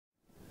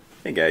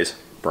Hey guys,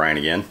 Brian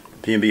again,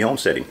 PNB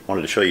Homesteading.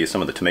 Wanted to show you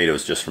some of the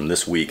tomatoes just from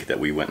this week that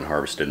we went and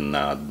harvested, and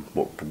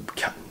what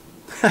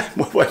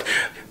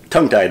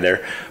tongue-tied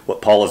there,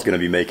 what Paula's going to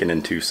be making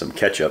into some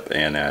ketchup,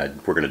 and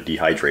we're going to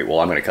dehydrate. Well,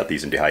 I'm going to cut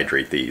these and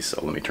dehydrate these,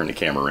 so let me turn the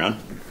camera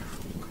around.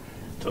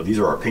 So these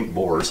are our pink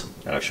boars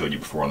that I've showed you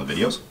before on the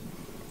videos.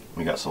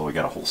 We got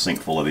a whole sink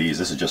full of these.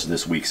 This is just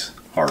this week's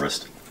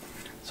harvest.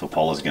 So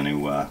Paula's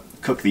going to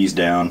cook these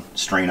down,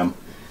 strain them,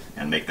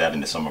 and make that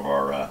into some of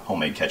our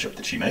homemade ketchup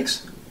that she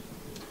makes.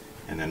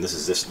 And then this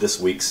is this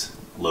week's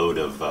load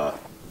of, I'll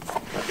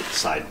get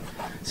the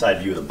side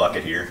view of the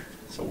bucket here.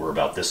 So we're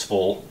about this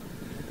full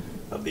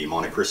of the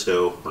Monte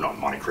Cristo, or not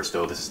Monte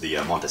Cristo, this is the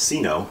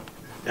Montesino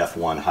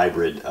F1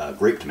 hybrid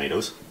grape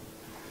tomatoes.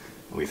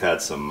 And we've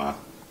had some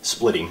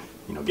splitting,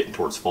 you know, getting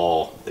towards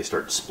fall, they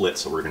start to split,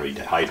 so we're going to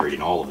be dehydrating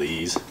all of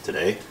these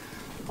today.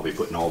 I'll be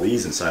putting all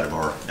these inside of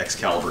our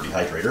Excalibur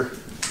dehydrator.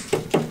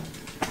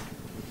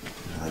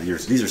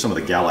 These are some of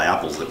the Gala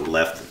apples that were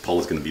left.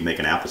 Paula's going to be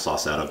making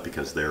applesauce out of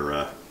because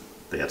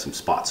they had some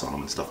spots on them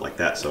and stuff like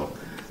that. So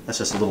that's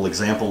just a little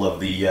example of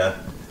the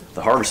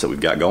harvest that we've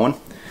got going.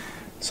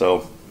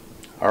 So,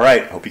 all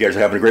right. Hope you guys are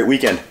having a great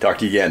weekend. Talk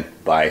to you again.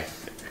 Bye.